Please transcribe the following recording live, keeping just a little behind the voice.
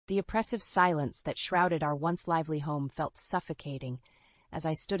The oppressive silence that shrouded our once lively home felt suffocating as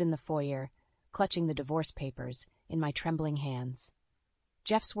I stood in the foyer, clutching the divorce papers in my trembling hands.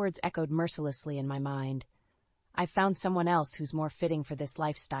 Jeff's words echoed mercilessly in my mind. "I've found someone else who's more fitting for this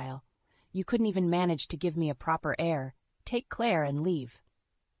lifestyle. You couldn't even manage to give me a proper heir. Take Claire and leave."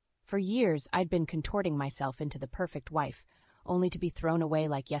 For years, I'd been contorting myself into the perfect wife, only to be thrown away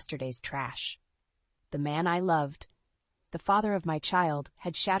like yesterday's trash. The man I loved, the father of my child,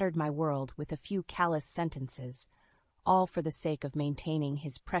 had shattered my world with a few callous sentences, all for the sake of maintaining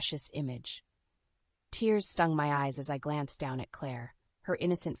his precious image. Tears stung my eyes as I glanced down at Claire, her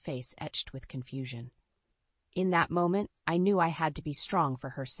innocent face etched with confusion. In that moment, I knew I had to be strong for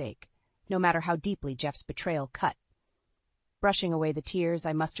her sake, no matter how deeply Jeff's betrayal cut. Brushing away the tears,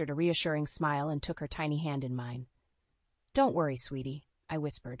 I mustered a reassuring smile and took her tiny hand in mine. "Don't worry, sweetie," I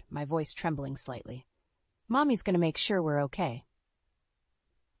whispered, my voice trembling slightly. "Mommy's going to make sure we're okay."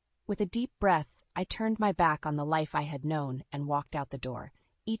 With a deep breath, I turned my back on the life I had known and walked out the door,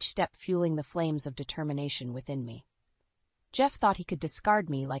 each step fueling the flames of determination within me. Jeff thought he could discard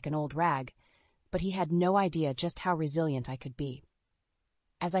me like an old rag, but he had no idea just how resilient I could be.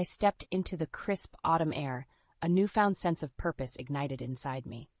 As I stepped into the crisp autumn air, a newfound sense of purpose ignited inside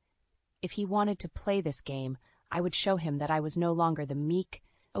me. If he wanted to play this game, I would show him that I was no longer the meek,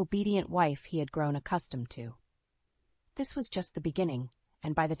 obedient wife he had grown accustomed to. This was just the beginning,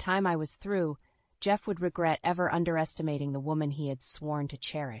 and by the time I was through, Jeff would regret ever underestimating the woman he had sworn to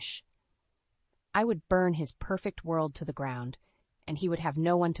cherish. I would burn his perfect world to the ground, and he would have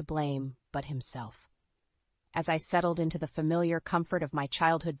no one to blame but himself. As I settled into the familiar comfort of my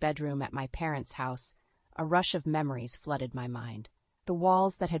childhood bedroom at my parents' house, a rush of memories flooded my mind. The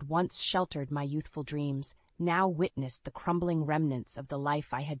walls that had once sheltered my youthful dreams now witnessed the crumbling remnants of the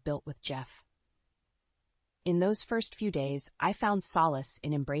life I had built with Jeff. In those first few days, I found solace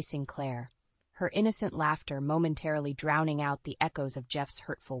in embracing Claire, her innocent laughter momentarily drowning out the echoes of Jeff's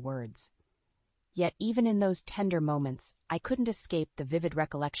hurtful words. Yet even in those tender moments, I couldn't escape the vivid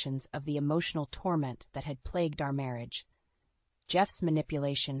recollections of the emotional torment that had plagued our marriage. Jeff's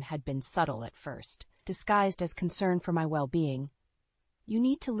manipulation had been subtle at first, disguised as concern for my well-being. "You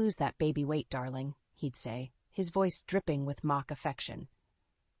need to lose that baby weight, darling," he'd say, his voice dripping with mock affection.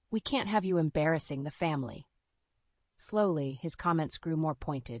 "We can't have you embarrassing the family." Slowly, his comments grew more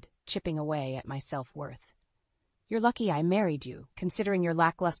pointed, chipping away at my self-worth. "You're lucky I married you, considering your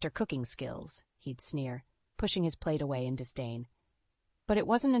lackluster cooking skills," he'd sneer, pushing his plate away in disdain. But it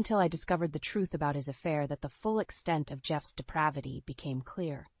wasn't until I discovered the truth about his affair that the full extent of Jeff's depravity became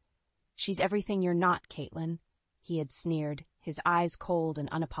clear. "She's everything you're not, Caitlin," he had sneered, his eyes cold and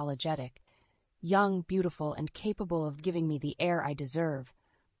unapologetic. "Young, beautiful, and capable of giving me the heir I deserve."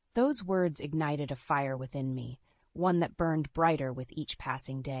 Those words ignited a fire within me, one that burned brighter with each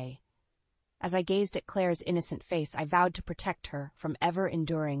passing day. As I gazed at Claire's innocent face, I vowed to protect her from ever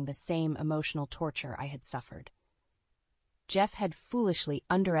enduring the same emotional torture I had suffered. Jeff had foolishly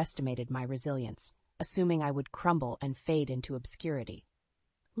underestimated my resilience, assuming I would crumble and fade into obscurity.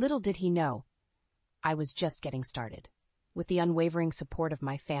 Little did he know, I was just getting started. With the unwavering support of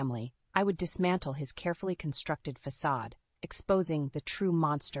my family, I would dismantle his carefully constructed facade, exposing the true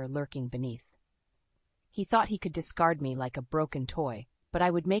monster lurking beneath. He thought he could discard me like a broken toy, but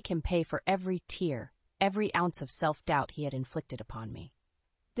I would make him pay for every tear, every ounce of self-doubt he had inflicted upon me.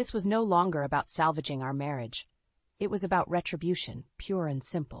 This was no longer about salvaging our marriage. It was about retribution, pure and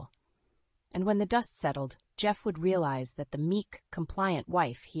simple. And when the dust settled, Jeff would realize that the meek, compliant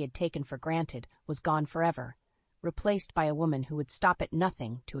wife he had taken for granted was gone forever, replaced by a woman who would stop at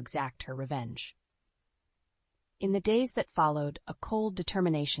nothing to exact her revenge. In the days that followed, a cold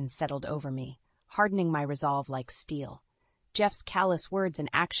determination settled over me, hardening my resolve like steel. Jeff's callous words and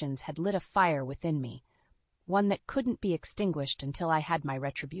actions had lit a fire within me, one that couldn't be extinguished until I had my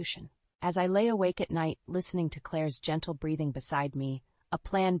retribution. As I lay awake at night, listening to Claire's gentle breathing beside me, a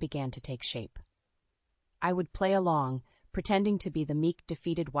plan began to take shape. I would play along, pretending to be the meek,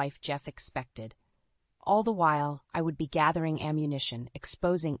 defeated wife Jeff expected. All the while, I would be gathering ammunition,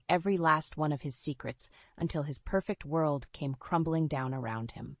 exposing every last one of his secrets until his perfect world came crumbling down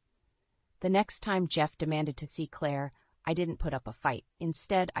around him. The next time Jeff demanded to see Claire, I didn't put up a fight.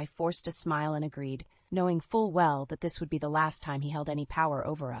 Instead, I forced a smile and agreed, knowing full well that this would be the last time he held any power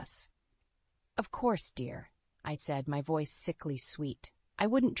over us. "Of course, dear," I said, my voice sickly sweet. "I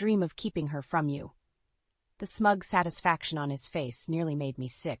wouldn't dream of keeping her from you." The smug satisfaction on his face nearly made me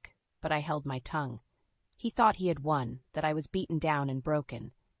sick, but I held my tongue. He thought he had won, that I was beaten down and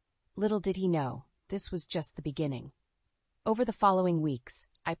broken. Little did he know, this was just the beginning. Over the following weeks,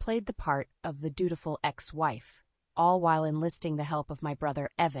 I played the part of the dutiful ex-wife, all while enlisting the help of my brother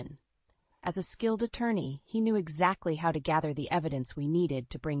Evan. As a skilled attorney, he knew exactly how to gather the evidence we needed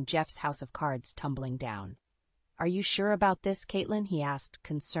to bring Jeff's house of cards tumbling down. "Are you sure about this, Caitlin?" he asked,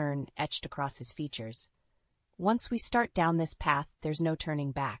 concern etched across his features. "Once we start down this path, there's no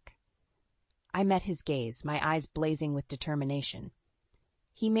turning back." I met his gaze, my eyes blazing with determination.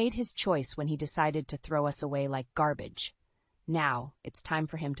 He made his choice when he decided to throw us away like garbage. Now, it's time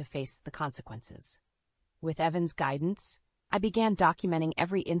for him to face the consequences. With Evan's guidance, I began documenting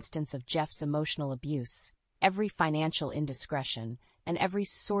every instance of Jeff's emotional abuse, every financial indiscretion, and every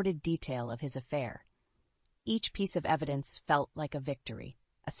sordid detail of his affair. Each piece of evidence felt like a victory,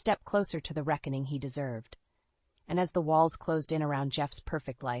 a step closer to the reckoning he deserved. And as the walls closed in around Jeff's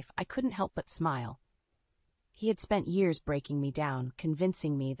perfect life, I couldn't help but smile. He had spent years breaking me down,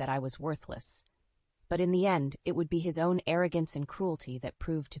 convincing me that I was worthless. But in the end, it would be his own arrogance and cruelty that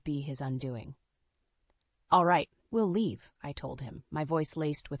proved to be his undoing. "All right, we'll leave," I told him, my voice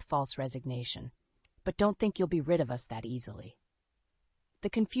laced with false resignation. "But don't think you'll be rid of us that easily." The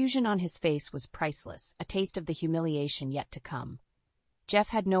confusion on his face was priceless, a taste of the humiliation yet to come. Jeff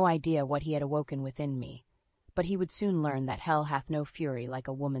had no idea what he had awoken within me, but he would soon learn that hell hath no fury like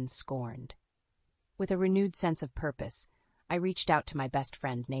a woman scorned. With a renewed sense of purpose, I reached out to my best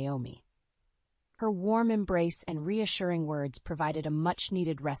friend, Naomi. Her warm embrace and reassuring words provided a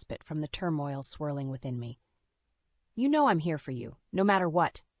much-needed respite from the turmoil swirling within me. "You know I'm here for you, no matter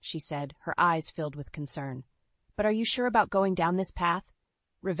what," she said, her eyes filled with concern. "But are you sure about going down this path?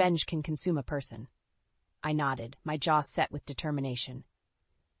 Revenge can consume a person." I nodded, my jaw set with determination.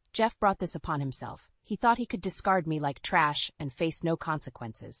 Jeff brought this upon himself. He thought he could discard me like trash and face no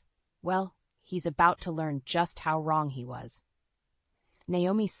consequences. Well, he's about to learn just how wrong he was.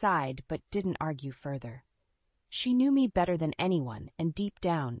 Naomi sighed, but didn't argue further. She knew me better than anyone, and deep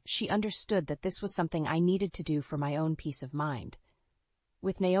down, she understood that this was something I needed to do for my own peace of mind.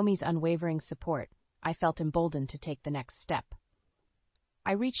 With Naomi's unwavering support, I felt emboldened to take the next step.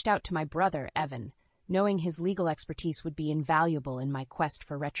 I reached out to my brother, Evan, knowing his legal expertise would be invaluable in my quest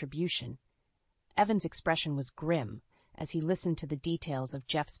for retribution. Evan's expression was grim as he listened to the details of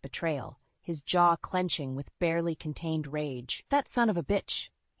Jeff's betrayal, his jaw clenching with barely contained rage. "That son of a bitch,"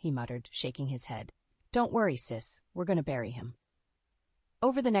 he muttered, shaking his head. "Don't worry, sis, we're going to bury him."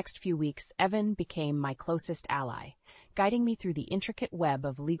 Over the next few weeks, Evan became my closest ally, guiding me through the intricate web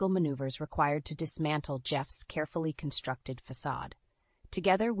of legal maneuvers required to dismantle Jeff's carefully constructed facade.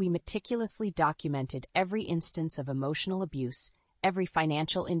 Together, we meticulously documented every instance of emotional abuse, every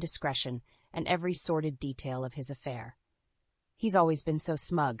financial indiscretion, and every sordid detail of his affair. "He's always been so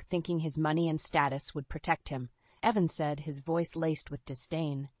smug, thinking his money and status would protect him," Evan said, his voice laced with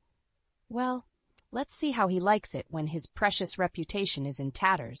disdain. "Well, let's see how he likes it when his precious reputation is in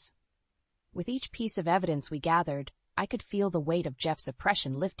tatters." With each piece of evidence we gathered, I could feel the weight of Jeff's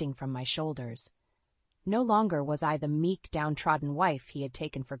oppression lifting from my shoulders. No longer was I the meek, downtrodden wife he had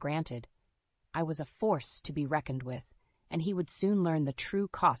taken for granted. I was a force to be reckoned with, and he would soon learn the true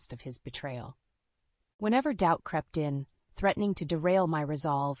cost of his betrayal. Whenever doubt crept in, threatening to derail my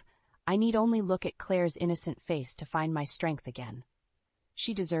resolve, I need only look at Claire's innocent face to find my strength again.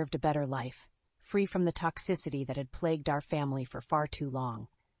 She deserved a better life, free from the toxicity that had plagued our family for far too long.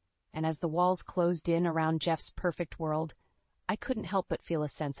 And as the walls closed in around Jeff's perfect world, I couldn't help but feel a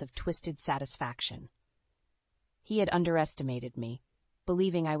sense of twisted satisfaction. He had underestimated me,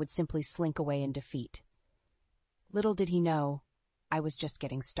 believing I would simply slink away in defeat. Little did he know, I was just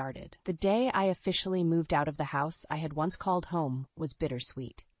getting started. The day I officially moved out of the house I had once called home was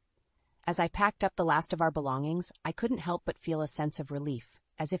bittersweet. As I packed up the last of our belongings, I couldn't help but feel a sense of relief,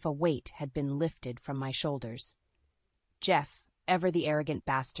 as if a weight had been lifted from my shoulders. Jeff, ever the arrogant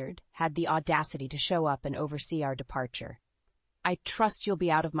bastard, had the audacity to show up and oversee our departure. "I trust you'll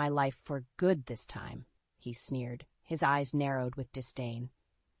be out of my life for good this time," he sneered, his eyes narrowed with disdain.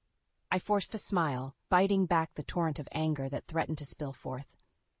 I forced a smile, biting back the torrent of anger that threatened to spill forth.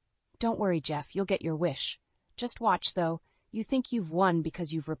 "Don't worry, Jeff, you'll get your wish. Just watch, though. You think you've won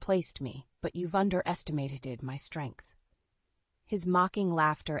because you've replaced me, but you've underestimated my strength." His mocking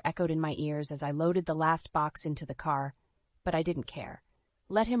laughter echoed in my ears as I loaded the last box into the car, but I didn't care.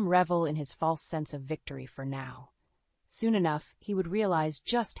 Let him revel in his false sense of victory for now. Soon enough, he would realize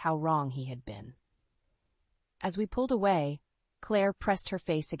just how wrong he had been. As we pulled away, Claire pressed her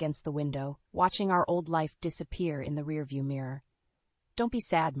face against the window, watching our old life disappear in the rearview mirror. "Don't be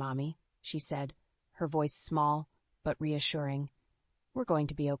sad, Mommy," she said, her voice small but reassuring. "We're going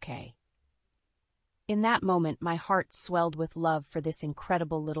to be okay." In that moment, my heart swelled with love for this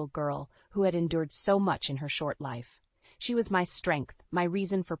incredible little girl who had endured so much in her short life. She was my strength, my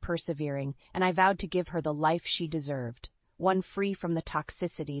reason for persevering, and I vowed to give her the life she deserved, one free from the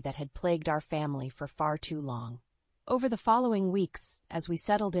toxicity that had plagued our family for far too long. Over the following weeks, as we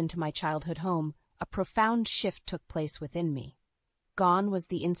settled into my childhood home, a profound shift took place within me. Gone was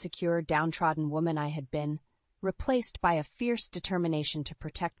the insecure, downtrodden woman I had been, replaced by a fierce determination to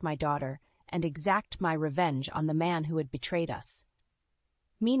protect my daughter and exact my revenge on the man who had betrayed us.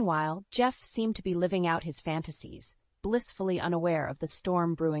 Meanwhile, Jeff seemed to be living out his fantasies, blissfully unaware of the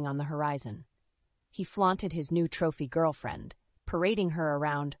storm brewing on the horizon. He flaunted his new trophy girlfriend, parading her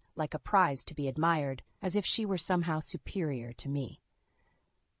around like a prize to be admired, as if she were somehow superior to me.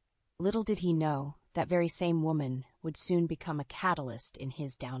 Little did he know, that very same woman would soon become a catalyst in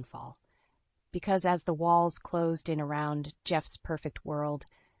his downfall. Because as the walls closed in around Jeff's perfect world,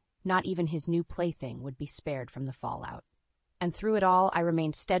 not even his new plaything would be spared from the fallout. And through it all, I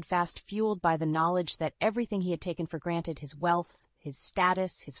remained steadfast, fueled by the knowledge that everything he had taken for granted, his wealth, his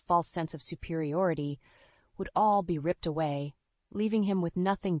status, his false sense of superiority, would all be ripped away, leaving him with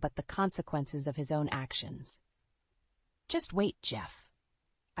nothing but the consequences of his own actions. "Just wait, Jeff,"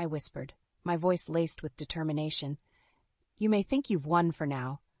 I whispered, my voice laced with determination. "You may think you've won for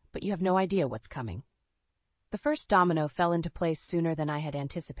now, but you have no idea what's coming." The first domino fell into place sooner than I had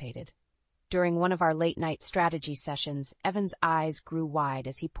anticipated. During one of our late-night strategy sessions, Evan's eyes grew wide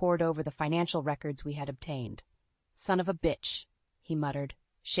as he pored over the financial records we had obtained. "Son of a bitch," he muttered,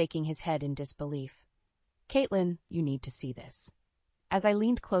 shaking his head in disbelief. "Caitlin, you need to see this." As I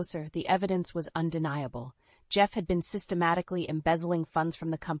leaned closer, the evidence was undeniable. Jeff had been systematically embezzling funds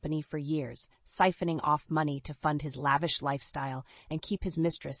from the company for years, siphoning off money to fund his lavish lifestyle and keep his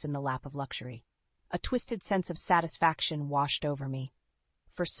mistress in the lap of luxury. A twisted sense of satisfaction washed over me.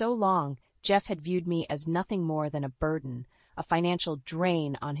 For so long, Jeff had viewed me as nothing more than a burden, a financial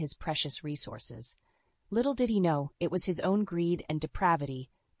drain on his precious resources. Little did he know it was his own greed and depravity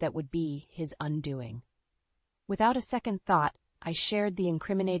that would be his undoing. Without a second thought, I shared the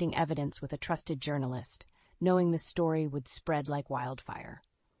incriminating evidence with a trusted journalist, knowing the story would spread like wildfire.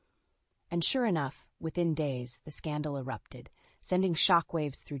 And sure enough, within days, the scandal erupted, sending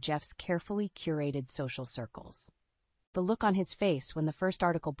shockwaves through Jeff's carefully curated social circles. The look on his face when the first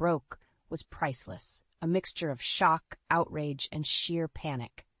article broke was priceless, a mixture of shock, outrage, and sheer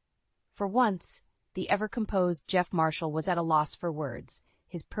panic. For once, the ever-composed Jeff Marshall was at a loss for words,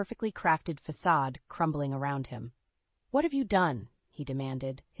 his perfectly crafted facade crumbling around him. "What have you done?" he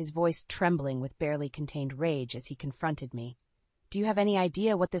demanded, his voice trembling with barely contained rage as he confronted me. "Do you have any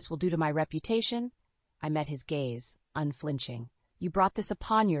idea what this will do to my reputation?" I met his gaze, unflinching. "You brought this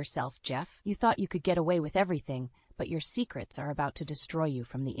upon yourself, Jeff. You thought you could get away with everything, but your secrets are about to destroy you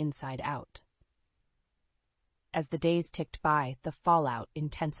from the inside out." As the days ticked by, the fallout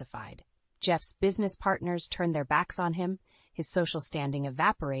intensified. Jeff's business partners turned their backs on him, his social standing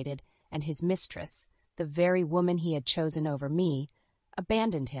evaporated, and his mistress, the very woman he had chosen over me,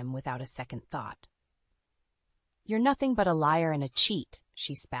 abandoned him without a second thought. "You're nothing but a liar and a cheat,"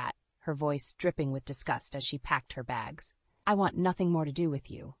 she spat, her voice dripping with disgust as she packed her bags. "I want nothing more to do with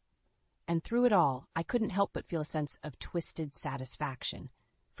you." And through it all, I couldn't help but feel a sense of twisted satisfaction.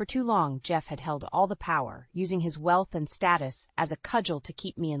 For too long, Jeff had held all the power, using his wealth and status as a cudgel to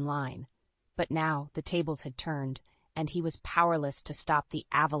keep me in line. But now the tables had turned, and he was powerless to stop the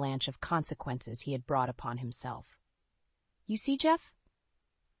avalanche of consequences he had brought upon himself. "You see, Jeff?"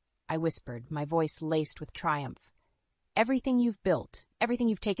 I whispered, my voice laced with triumph. "Everything you've built, everything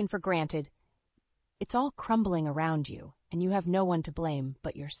you've taken for granted, it's all crumbling around you, and you have no one to blame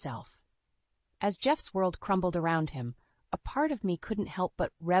but yourself." As Jeff's world crumbled around him, a part of me couldn't help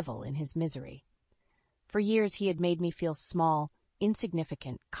but revel in his misery. For years he had made me feel small,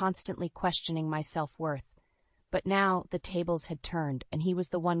 insignificant, constantly questioning my self-worth. But now the tables had turned, and he was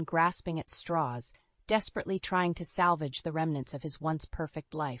the one grasping at straws, desperately trying to salvage the remnants of his once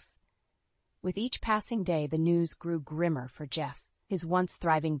perfect life. With each passing day, the news grew grimmer for Jeff. His once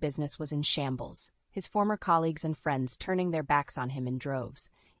thriving business was in shambles, his former colleagues and friends turning their backs on him in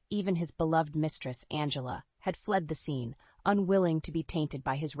droves. Even his beloved mistress, Angela, had fled the scene, unwilling to be tainted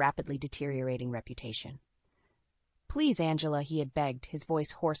by his rapidly deteriorating reputation. "Please, Angela," he had begged, his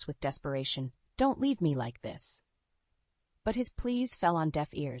voice hoarse with desperation, "don't leave me like this." But his pleas fell on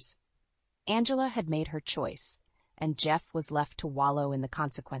deaf ears. Angela had made her choice, and Jeff was left to wallow in the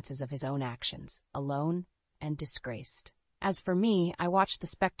consequences of his own actions, alone and disgraced. As for me, I watched the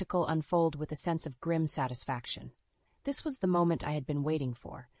spectacle unfold with a sense of grim satisfaction. This was the moment I had been waiting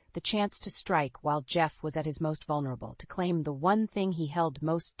for, the chance to strike while Jeff was at his most vulnerable, to claim the one thing he held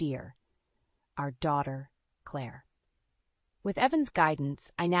most dear, our daughter, Claire. With Evan's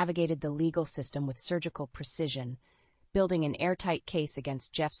guidance, I navigated the legal system with surgical precision, building an airtight case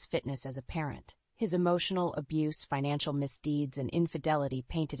against Jeff's fitness as a parent. His emotional abuse, financial misdeeds, and infidelity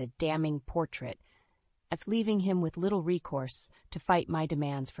painted a damning portrait, as leaving him with little recourse to fight my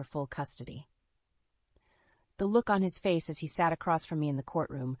demands for full custody. The look on his face as he sat across from me in the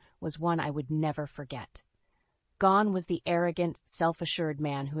courtroom was one I would never forget. Gone was the arrogant, self-assured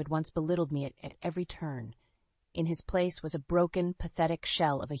man who had once belittled me at every turn. In his place was a broken, pathetic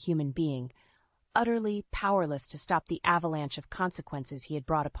shell of a human being, utterly powerless to stop the avalanche of consequences he had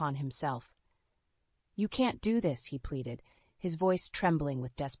brought upon himself. "You can't do this," he pleaded, his voice trembling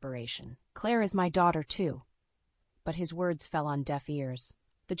with desperation. "Claire is my daughter, too." But his words fell on deaf ears.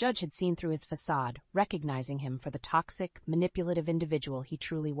 The judge had seen through his facade, recognizing him for the toxic, manipulative individual he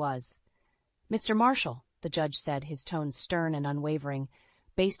truly was. "Mr. Marshall," the judge said, his tone stern and unwavering,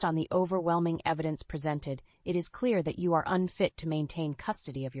 "based on the overwhelming evidence presented, it is clear that you are unfit to maintain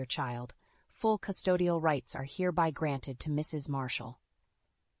custody of your child. Full custodial rights are hereby granted to Mrs. Marshall."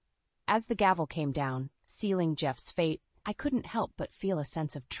 As the gavel came down, sealing Jeff's fate, I couldn't help but feel a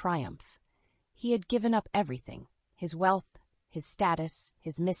sense of triumph. He had given up everything, his wealth, his status,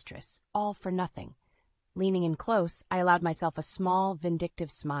 his mistress, all for nothing. Leaning in close, I allowed myself a small,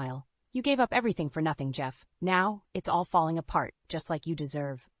 vindictive smile. "You gave up everything for nothing, Jeff. Now it's all falling apart, just like you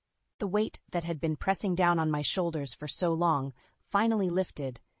deserve." The weight that had been pressing down on my shoulders for so long finally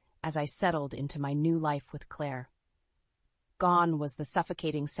lifted as I settled into my new life with Claire. Gone was the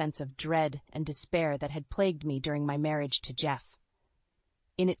suffocating sense of dread and despair that had plagued me during my marriage to Jeff.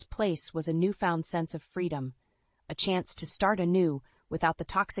 In its place was a newfound sense of freedom, a chance to start anew without the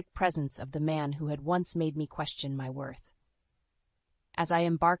toxic presence of the man who had once made me question my worth. As I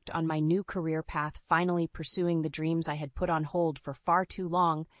embarked on my new career path, finally pursuing the dreams I had put on hold for far too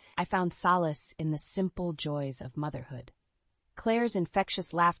long, I found solace in the simple joys of motherhood. Claire's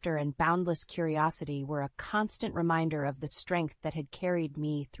infectious laughter and boundless curiosity were a constant reminder of the strength that had carried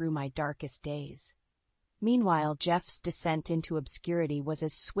me through my darkest days. Meanwhile, Jeff's descent into obscurity was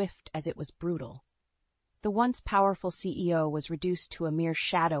as swift as it was brutal. The once powerful CEO was reduced to a mere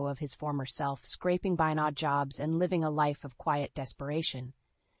shadow of his former self, scraping by in odd jobs and living a life of quiet desperation.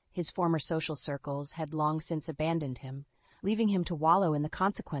 His former social circles had long since abandoned him, leaving him to wallow in the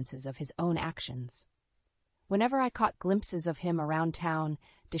consequences of his own actions. Whenever I caught glimpses of him around town,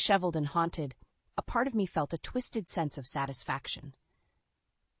 disheveled and haunted, a part of me felt a twisted sense of satisfaction.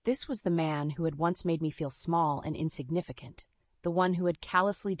 This was the man who had once made me feel small and insignificant, the one who had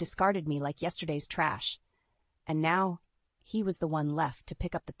callously discarded me like yesterday's trash. And now, he was the one left to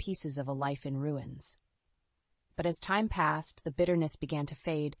pick up the pieces of a life in ruins. But as time passed, the bitterness began to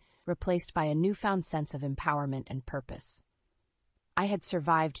fade, replaced by a newfound sense of empowerment and purpose. I had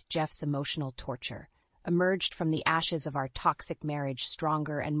survived Jeff's emotional torture, emerged from the ashes of our toxic marriage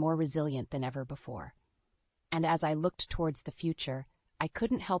stronger and more resilient than ever before. And as I looked towards the future, I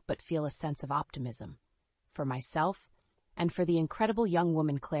couldn't help but feel a sense of optimism, for myself and for the incredible young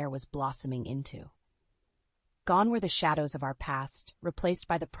woman Claire was blossoming into. Gone were the shadows of our past, replaced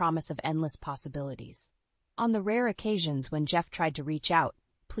by the promise of endless possibilities. On the rare occasions when Jeff tried to reach out,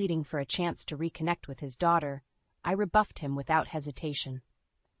 pleading for a chance to reconnect with his daughter, I rebuffed him without hesitation.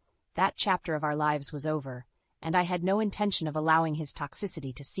 That chapter of our lives was over, and I had no intention of allowing his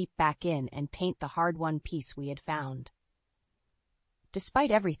toxicity to seep back in and taint the hard-won peace we had found.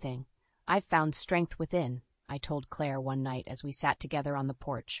 "Despite everything, I've found strength within," I told Claire one night as we sat together on the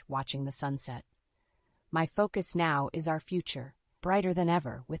porch, watching the sunset. "My focus now is our future, brighter than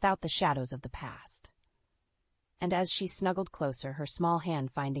ever, without the shadows of the past." And as she snuggled closer, her small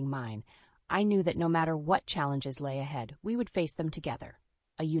hand finding mine, I knew that no matter what challenges lay ahead, we would face them together,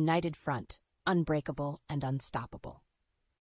 a united front, unbreakable and unstoppable.